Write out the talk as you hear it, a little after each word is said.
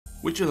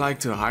Would you like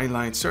to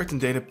highlight certain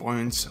data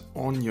points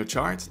on your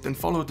chart? Then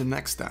follow the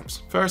next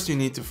steps. First, you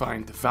need to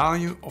find the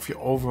value of your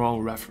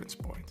overall reference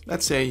point.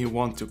 Let's say you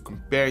want to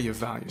compare your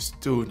values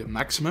to the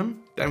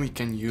maximum. Then we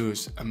can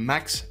use a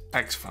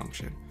MaxX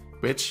function,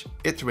 which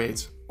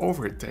iterates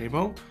over a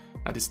table.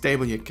 Now this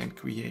table you can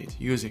create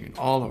using an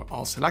all or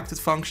all selected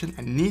function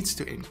and needs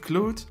to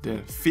include the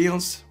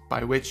fields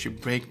by which you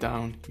break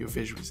down your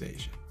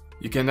visualization.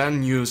 You can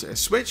then use a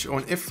switch or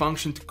an if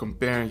function to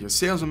compare your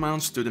sales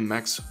amounts to the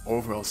max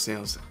overall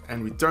sales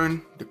and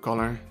return the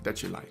color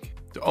that you like.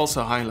 To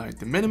also highlight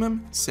the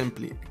minimum,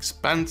 simply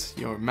expand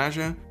your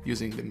measure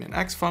using the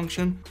MinX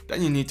function.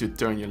 Then you need to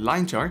turn your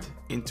line chart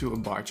into a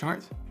bar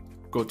chart.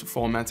 Go to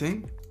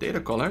Formatting,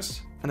 Data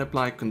Colors, and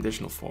apply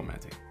Conditional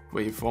Formatting,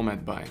 where you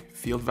format by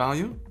field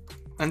value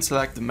and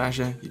select the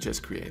measure you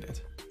just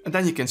created. And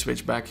then you can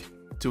switch back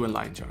to a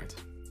line chart.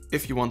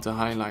 If you want to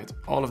highlight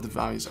all of the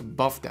values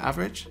above the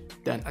average,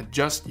 then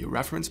adjust your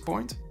reference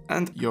point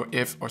and your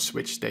if or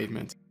switch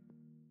statement